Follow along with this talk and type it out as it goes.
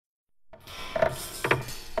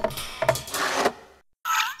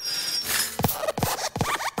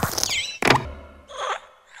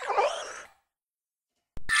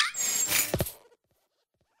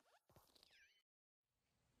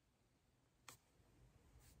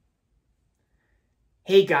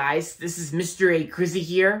Hey guys, this is Mr. A. Crizzy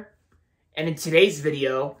here, and in today's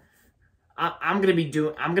video, I'm gonna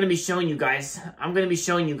be showing you guys a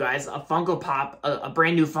Funko Pop, a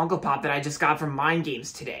brand new Funko Pop that I just got from Mind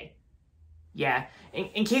Games today. Yeah,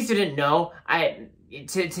 in case you didn't know,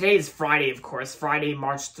 today is Friday, of course, Friday,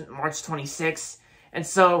 March 26th, and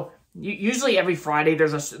so usually every Friday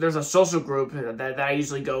there's a social group that I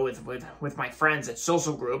usually go with my friends at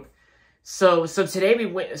social group. So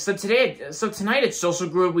tonight at social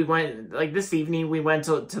group we went, like this evening we went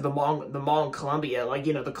to the mall in Columbia, like,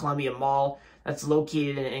 you know, the Columbia Mall that's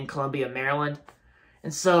located in Columbia, Maryland.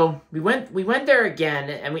 And so we went there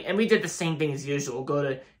again, and we did the same thing as usual. Go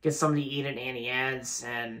to get something to eat at Annie Ann's,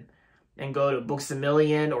 and go to Books A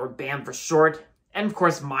Million, or BAM for short, and of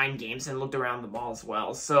course Mind Games, and looked around the mall as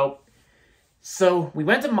well. So we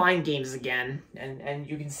went to Mind Games again, and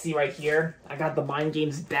you can see right here, I got the Mind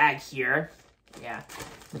Games bag here. Yeah,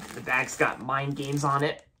 the bag's got Mind Games on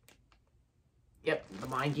it. Yep, the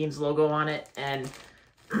Mind Games logo on it, and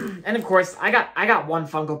of course I got one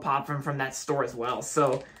Funko Pop from that store as well.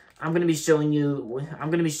 So I'm gonna be showing you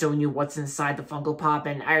what's inside the Funko Pop,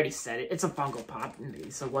 and I already said it, it's a Funko Pop.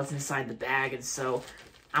 So what's inside the bag, and so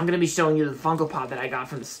I'm gonna be showing you the Funko Pop that I got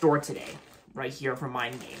from the store today, right here from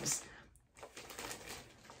Mind Games.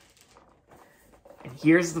 And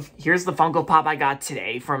here's the Funko Pop I got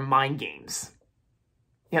today from Mind Games.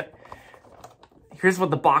 Yep. Here's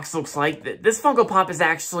what the box looks like. This Funko Pop is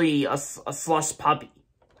actually a Slush puppy.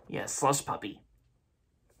 Yeah, Slush puppy.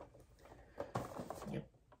 Yep.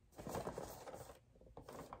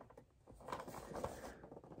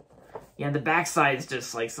 Yeah, the backside is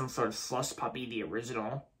just like some sort of Slush puppy, the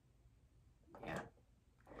original. Yeah.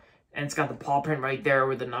 And it's got the paw print right there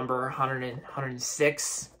with the number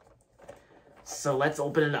 106. So let's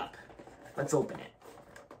open it up. Let's open it.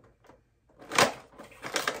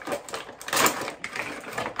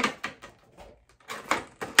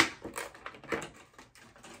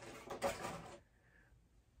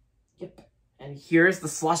 Yep. And here's the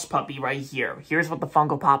Slush puppy right here. Here's what the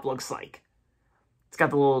Funko Pop looks like. It's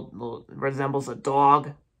got the little resembles a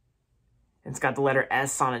dog. It's got the letter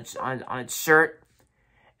S on its shirt.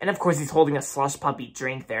 And of course he's holding a Slush puppy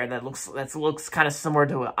drink there that looks kind of similar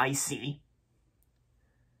to an Icy.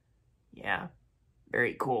 Yeah,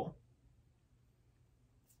 very cool.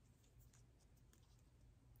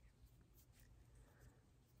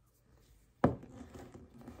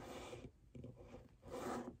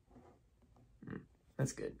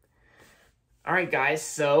 That's good. All right, guys.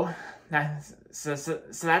 So that's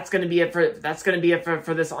gonna be it for this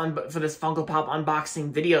Funko Pop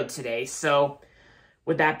unboxing video today. So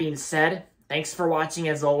with that being said, thanks for watching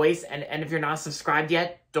as always. And if you're not subscribed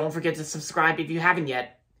yet, don't forget to subscribe if you haven't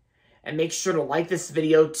yet. And make sure to like this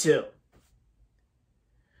video too.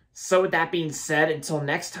 So with that being said, until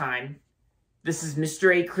next time, this is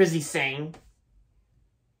Mr. A. Crizzy saying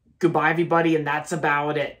goodbye everybody, and that's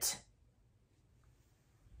about it.